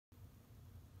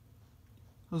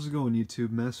How's it going, YouTube?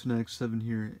 MassFanatic7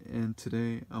 here, and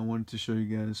today I wanted to show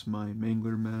you guys my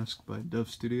Mangler mask by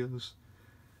Studios.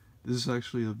 This is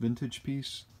actually a vintage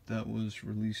piece that was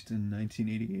released in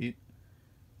 1988.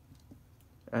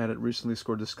 I had it recently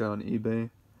scored this guy on eBay,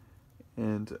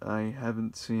 and I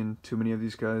haven't seen too many of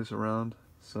these guys around,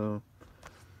 so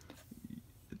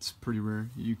it's pretty rare.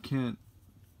 You can't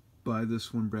buy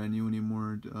this one brand new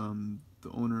anymore. The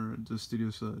owner of the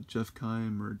studios, Jeff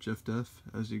Kime, or Jeff Def,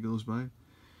 as he goes by,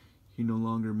 he no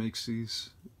longer makes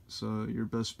these, so your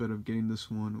best bet of getting this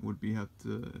one would be have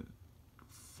to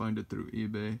find it through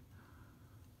eBay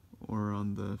or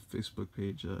on the Facebook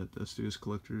page, the Studios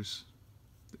Collectors.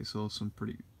 They sell some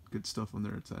pretty good stuff on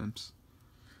there at times.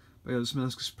 But yeah, this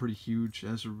mask is pretty huge. It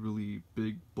has a really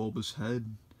big bulbous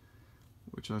head,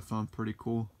 which I found pretty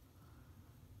cool.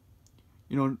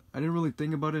 You know, I didn't really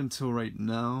think about it until right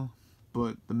now,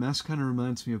 but the mask kind of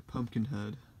reminds me of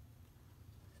Pumpkinhead.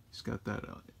 He's got that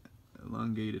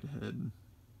elongated head.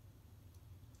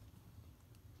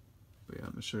 But yeah,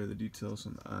 I'm gonna show you the details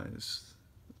on the eyes.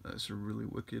 The eyes are really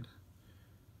wicked.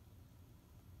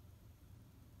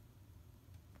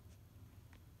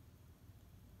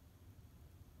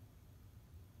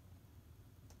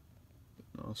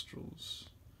 The nostrils,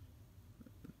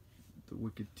 the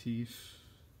wicked teeth.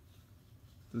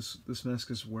 This mask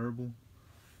is wearable.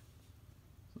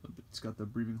 It's got the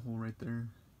breathing hole right there.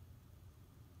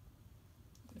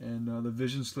 And the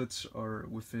vision slits are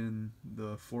within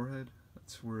the forehead.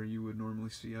 That's where you would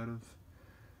normally see out of.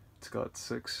 It's got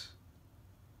 6.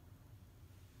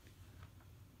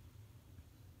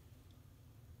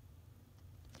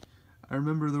 I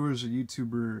remember there was a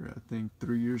YouTuber, I think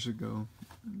 3 years ago,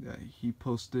 that he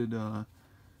posted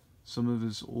some of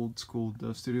his old school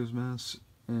Studios masks,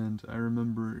 and I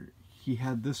remember he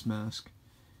had this mask,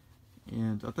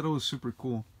 and I thought it was super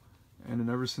cool. And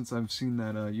then ever since I've seen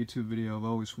that YouTube video, I've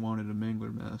always wanted a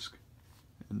Mangler mask,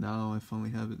 and now I finally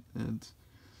have it. And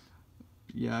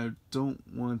yeah, I don't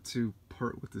want to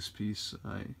part with this piece.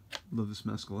 I love this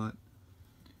mask a lot.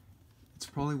 It's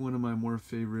probably one of my more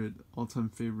favorite, all-time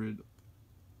favorite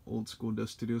old school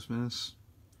Studios masks.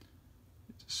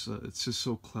 It's just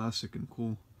so classic and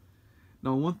cool.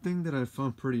 Now, one thing that I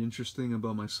found pretty interesting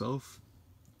about myself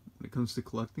when it comes to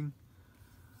collecting,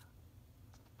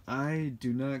 I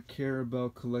do not care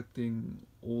about collecting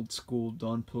old school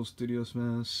Don Post Studios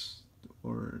masks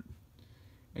or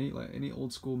any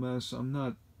old school masks. I'm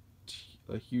not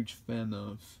a huge fan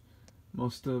of.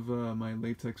 Most of my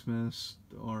latex masks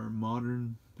are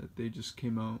modern, that they just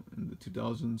came out in the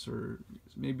 2000s or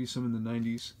maybe some in the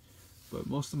 90s, but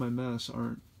most of my masks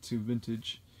aren't too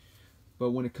vintage.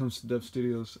 But when it comes to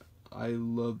Studios, I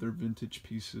love their vintage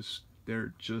pieces.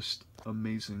 They're just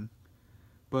amazing.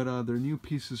 But their new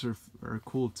pieces are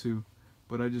cool too,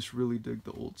 but I just really dig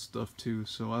the old stuff too,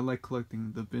 so I like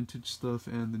collecting the vintage stuff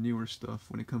and the newer stuff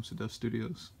when it comes to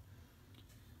Studios.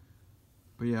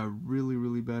 But yeah,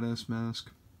 really badass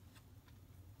mask.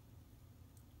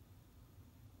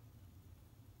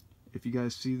 If you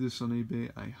guys see this on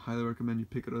eBay, I highly recommend you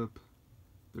pick it up.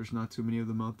 There's not too many of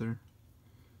them out there.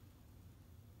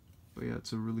 But yeah,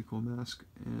 it's a really cool mask,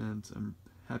 and I'm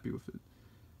happy with it.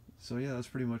 So yeah, that's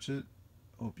pretty much it.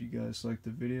 Hope you guys liked the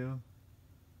video.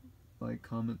 Like,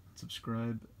 comment,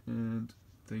 subscribe, and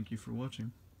thank you for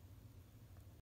watching.